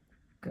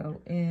go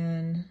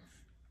in.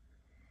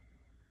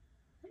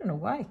 I don't know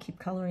why I keep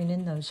coloring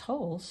in those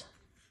holes.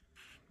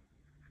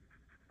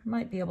 I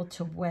might be able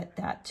to wet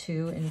that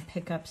too and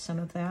pick up some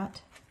of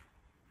that.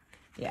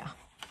 Yeah.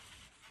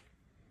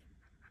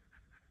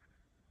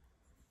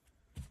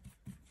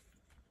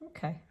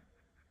 Okay.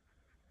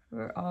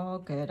 We're all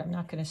good. I'm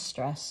not going to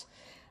stress.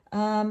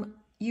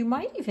 You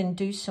might even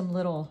do some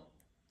little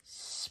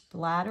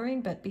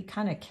splattering, but be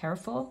kind of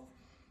careful,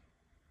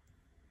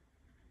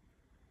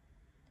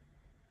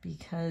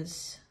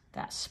 because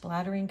that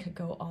splattering could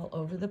go all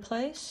over the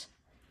place.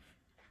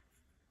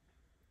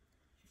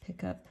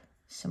 Pick up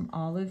some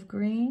olive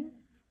green.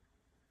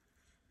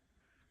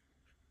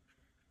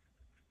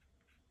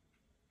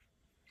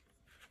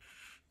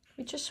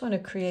 We just want to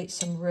create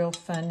some real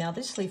fun. Now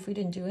this leaf we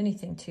didn't do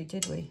anything to,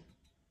 did we?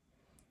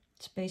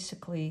 It's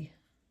basically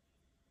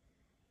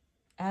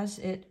as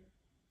it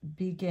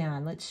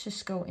began. Let's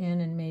just go in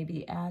and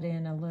maybe add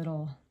in a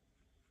little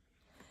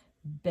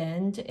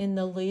bend in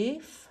the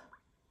leaf.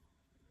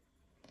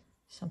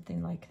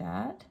 Something like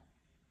that.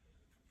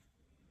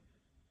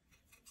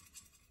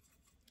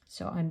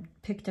 So I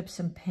picked up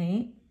some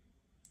paint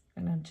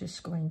and I'm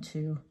just going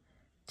to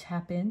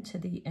tap into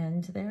the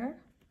end there.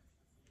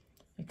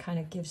 It kind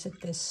of gives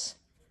it this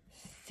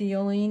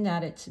feeling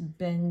that it's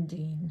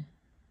bending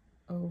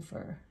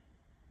over.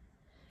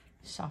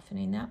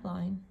 Softening that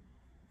line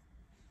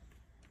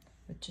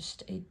with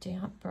just a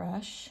damp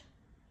brush.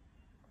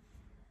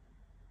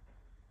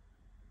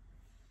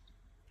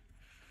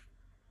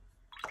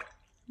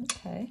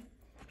 Okay,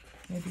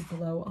 maybe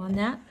blow on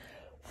that.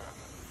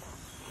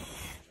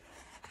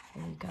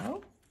 There we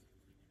go.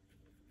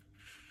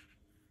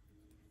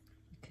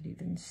 You could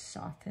even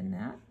soften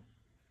that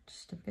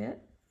just a bit.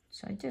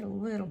 So I did a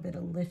little bit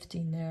of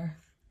lifting there.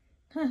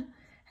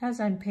 As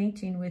I'm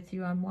painting with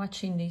you, I'm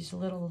watching these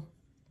little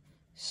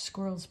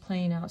squirrels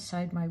playing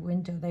outside my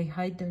window. They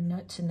hide their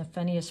nuts in the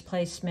funniest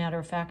place. Matter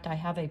of fact, I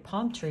have a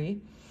palm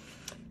tree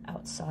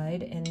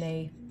outside, and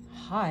they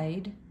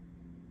hide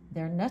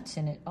their nuts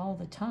in it all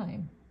the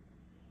time.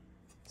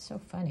 So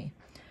funny.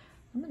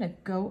 I'm going to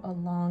go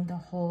along the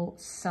whole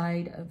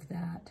side of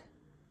that.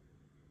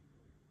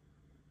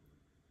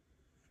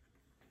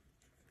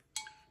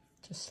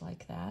 Just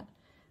like that.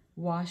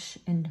 Wash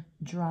and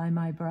dry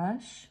my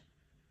brush.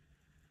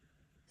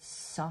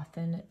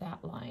 Soften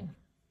that line.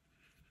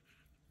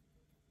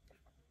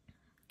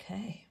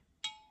 Okay.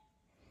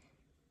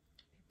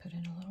 Put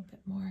in a little bit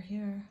more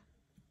here.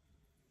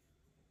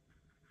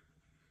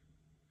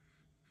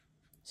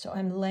 So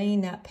I'm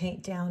laying that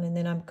paint down, and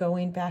then I'm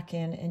going back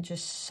in and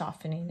just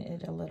softening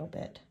it a little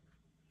bit.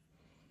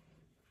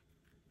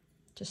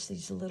 Just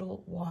these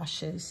little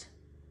washes.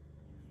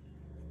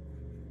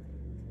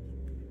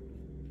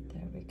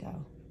 There we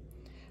go.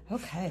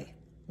 Okay,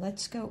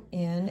 let's go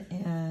in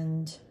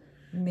and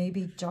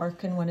maybe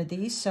darken one of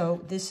these.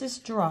 So this is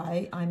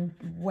dry, I'm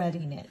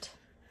wetting it.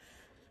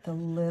 The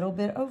little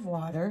bit of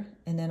water,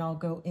 and then I'll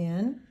go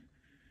in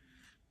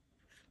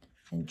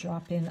and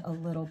drop in a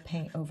little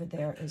paint over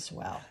there as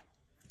well.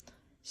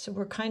 So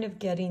we're kind of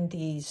getting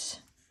these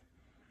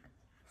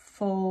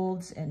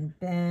folds and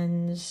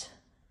bends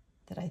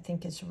that I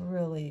think is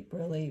really,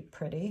 really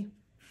pretty.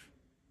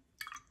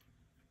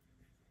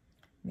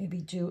 Maybe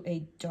do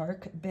a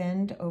dark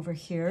bend over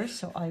here,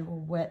 so I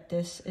will wet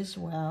this as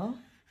well.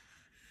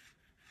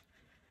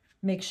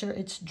 Make sure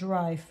it's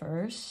dry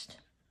first.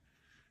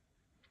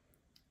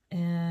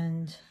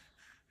 And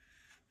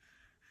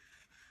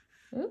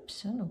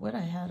oops, I don't know what I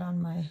had on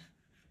my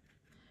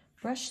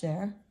brush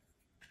there.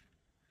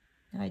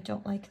 I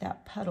don't like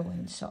that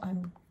puddling, so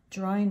I'm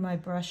drying my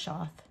brush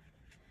off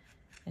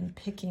and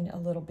picking a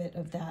little bit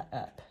of that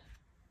up.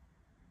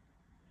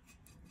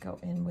 Go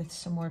in with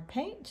some more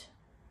paint.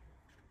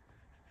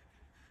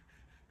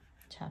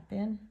 Tap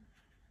in.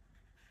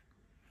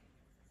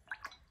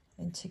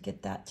 And to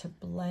get that to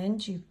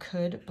blend, you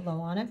could blow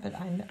on it, but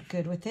I'm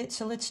good with it.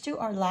 So let's do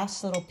our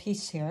last little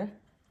piece here.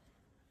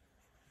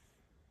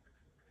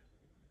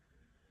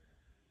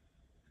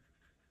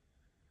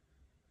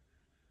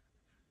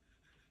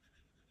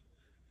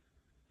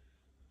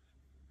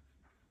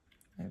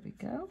 There we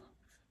go.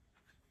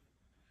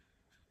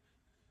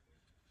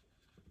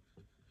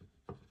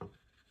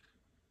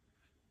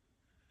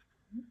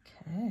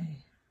 Okay.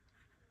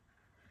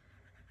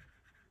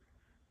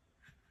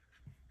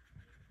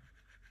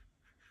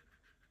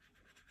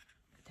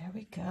 There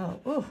we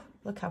go. Ooh,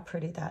 look how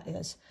pretty that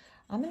is.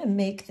 I'm going to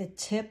make the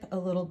tip a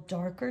little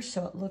darker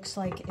so it looks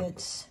like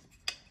it's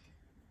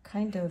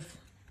kind of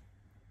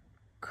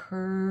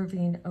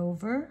curving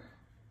over.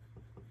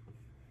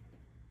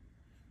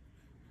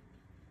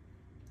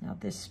 Now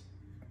this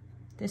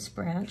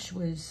branch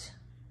was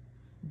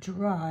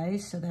dry,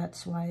 so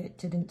that's why it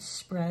didn't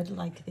spread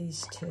like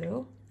these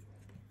two.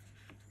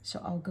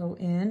 So I'll go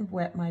in,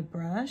 wet my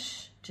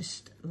brush,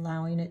 just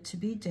allowing it to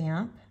be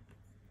damp,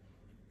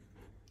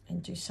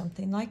 and do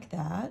something like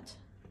that.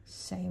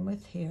 Same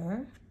with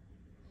here,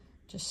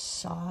 just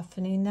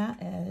softening that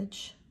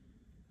edge.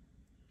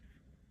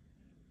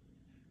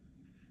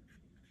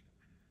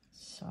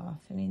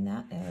 Softening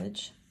that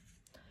edge.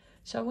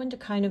 So I wanted to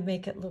kind of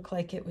make it look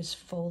like it was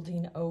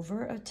folding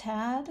over a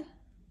tad.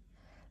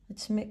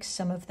 Let's mix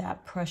some of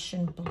that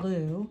Prussian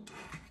blue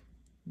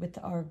with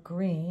our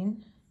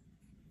green.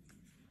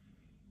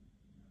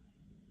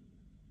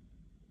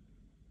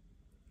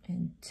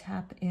 And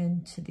tap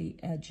into the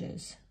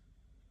edges.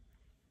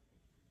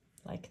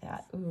 Like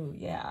that. Ooh,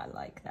 yeah, I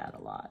like that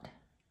a lot.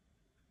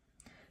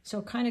 So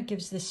it kind of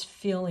gives this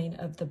feeling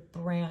of the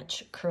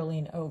branch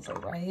curling over,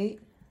 right?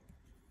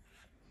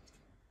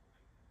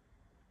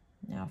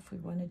 Now if we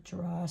want to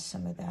draw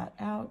some of that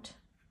out,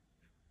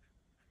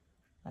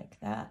 like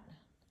that.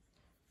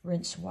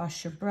 Rinse,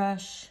 wash your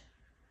brush,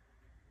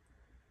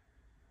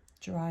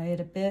 dry it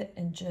a bit,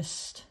 and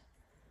just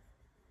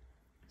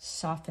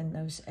soften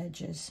those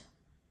edges.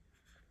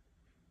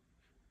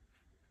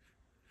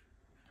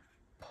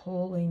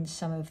 Pulling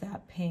some of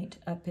that paint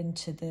up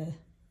into the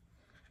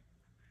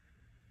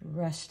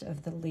rest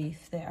of the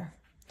leaf there.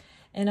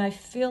 And I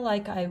feel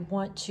like I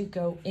want to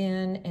go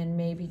in and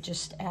maybe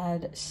just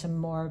add some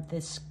more of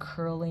this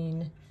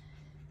curling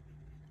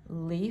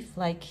leaf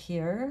like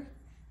here.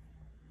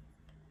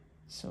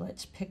 So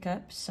let's pick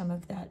up some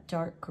of that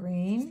dark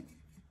green.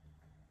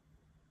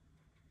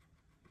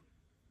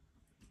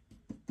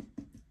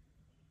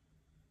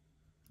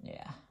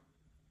 Yeah,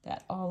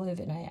 that olive,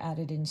 and I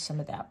added in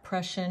some of that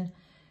Prussian.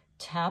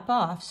 Tap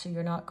off so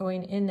you're not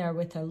going in there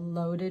with a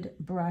loaded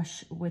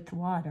brush with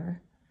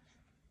water.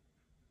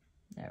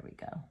 There we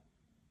go.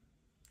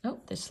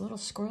 Oh, this little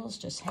squirrel's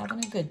just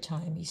having a good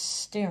time. He's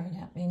staring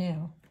at me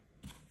now.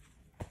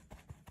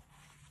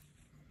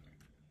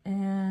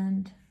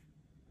 And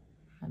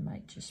I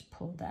might just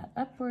pull that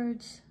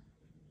upwards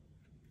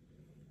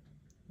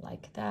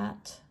like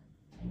that.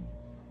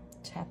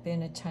 Tap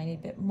in a tiny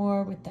bit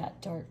more with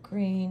that dark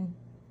green.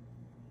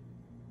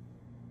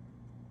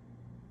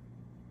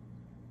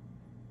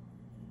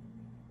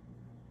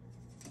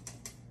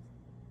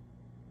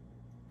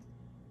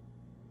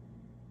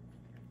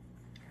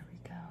 There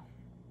we go.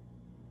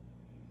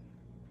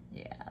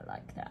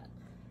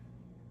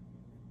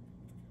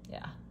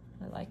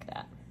 I like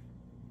that.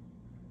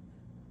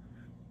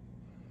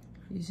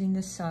 Using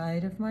the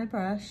side of my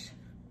brush.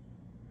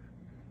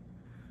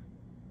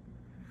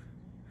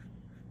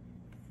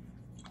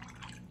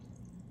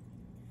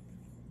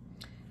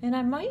 And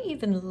I might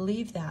even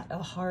leave that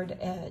a hard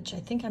edge.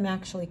 I think I'm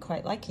actually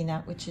quite liking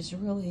that, which is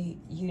really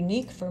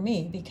unique for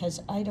me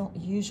because I don't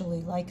usually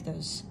like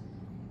those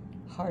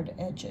hard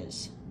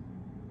edges.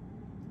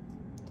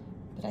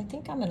 But I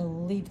think I'm gonna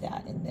leave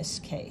that in this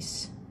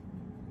case.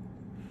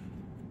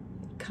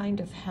 It kind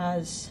of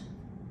has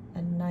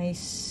a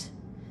nice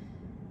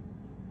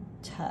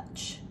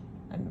touch.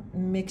 I'm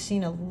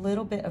mixing a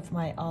little bit of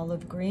my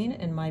olive green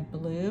and my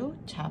blue,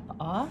 tap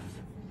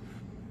off,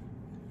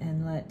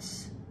 and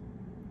let's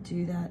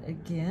do that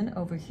again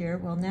over here.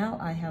 Well, now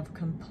I have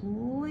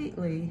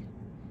completely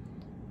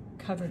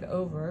covered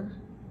over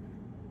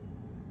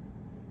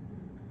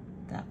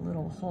that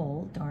little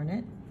hole, darn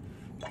it.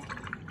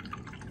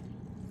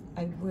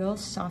 I will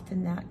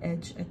soften that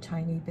edge a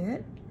tiny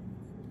bit.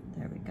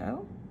 There we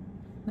go.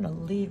 I'm gonna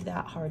leave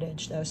that hard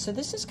edge though. So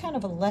this is kind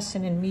of a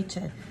lesson in me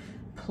to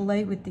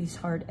play with these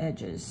hard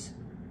edges.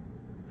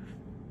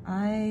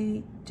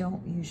 I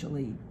don't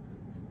usually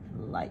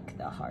like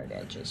the hard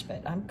edges,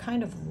 but I'm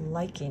kind of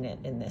liking it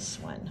in this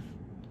one,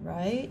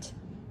 right?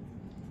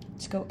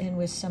 Let's go in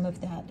with some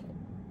of that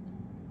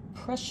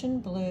Prussian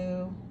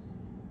blue.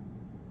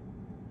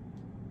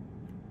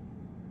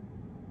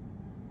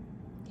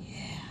 Yeah,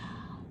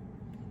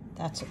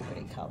 that's a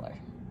pretty color.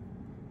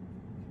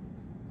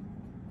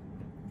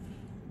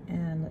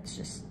 And let's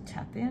just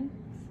tap in,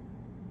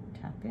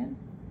 tap in.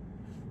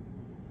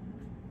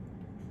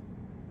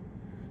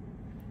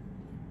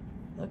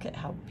 Look at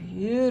how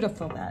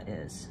beautiful that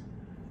is.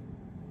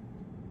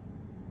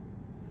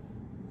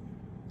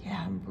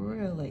 Yeah, I'm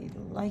really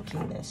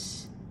liking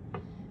this.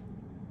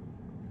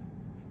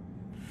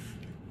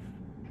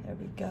 There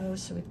we go.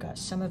 So we've got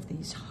some of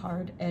these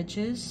hard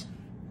edges.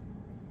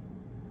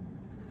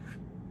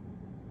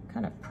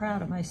 Kind of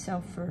proud of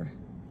myself for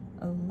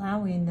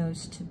allowing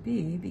those to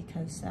be,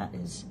 because that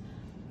is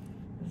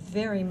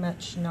very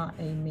much not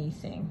a me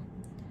thing.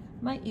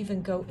 Might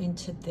even go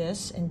into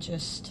this and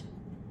just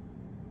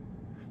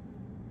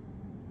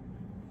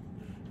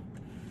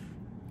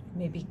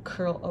maybe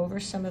curl over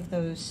some of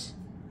those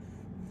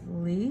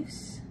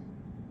leaves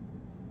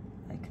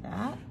like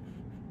that.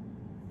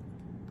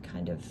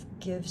 Kind of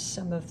gives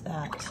some of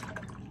that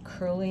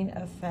curling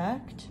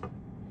effect.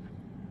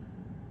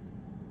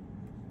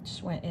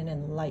 Just went in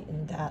and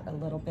lightened that a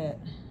little bit.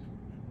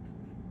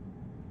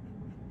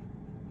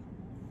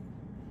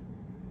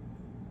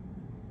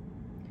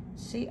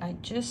 See,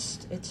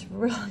 it's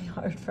really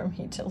hard for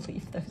me to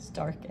leave those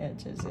dark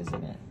edges,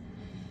 isn't it?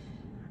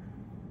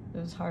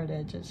 Those hard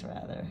edges,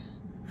 rather.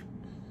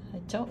 I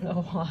don't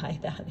know why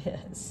that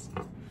is.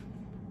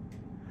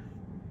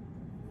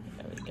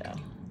 There we go.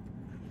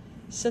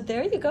 So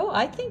there you go.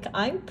 I think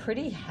I'm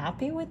pretty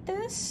happy with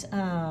this.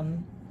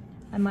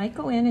 I might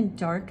go in and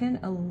darken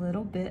a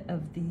little bit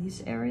of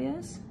these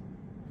areas,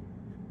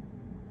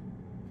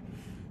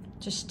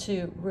 just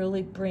to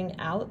really bring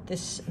out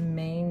this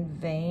main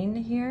vein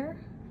here.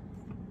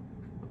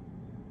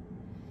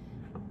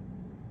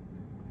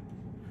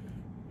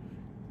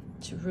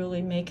 To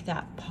really make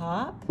that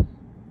pop.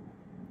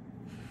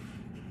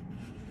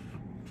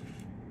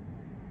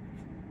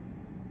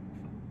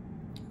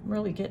 I'm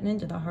really getting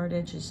into the hard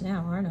edges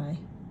now, aren't I?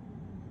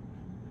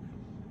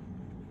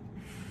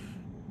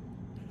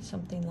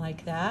 Something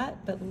like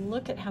that, but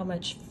look at how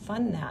much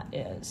fun that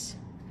is.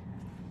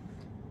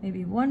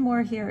 Maybe one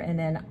more here, and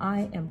then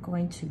I am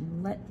going to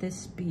let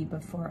this be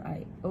before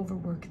I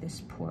overwork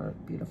this poor,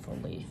 beautiful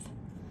leaf.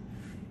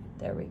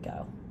 There we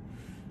go.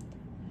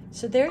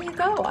 So there you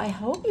go. I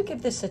hope you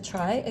give this a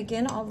try.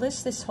 Again, I'll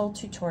list this whole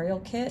tutorial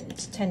kit.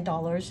 It's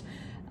 $10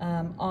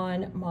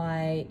 on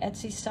my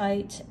Etsy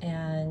site,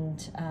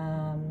 and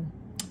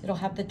it'll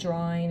have the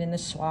drawing and the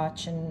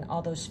swatch and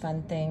all those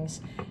fun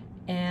things.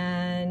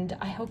 And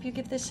I hope you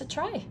give this a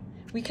try.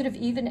 We could have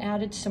even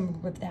added some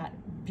of that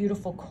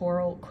beautiful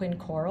coral, quin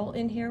coral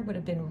in here. Would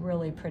have been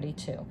really pretty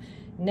too.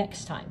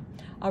 Next time.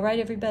 All right,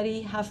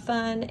 everybody, have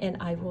fun, and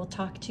I will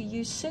talk to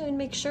you soon.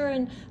 Make sure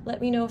and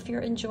let me know if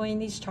you're enjoying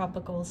these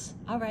tropicals.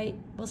 All right,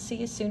 we'll see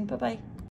you soon. Bye-bye.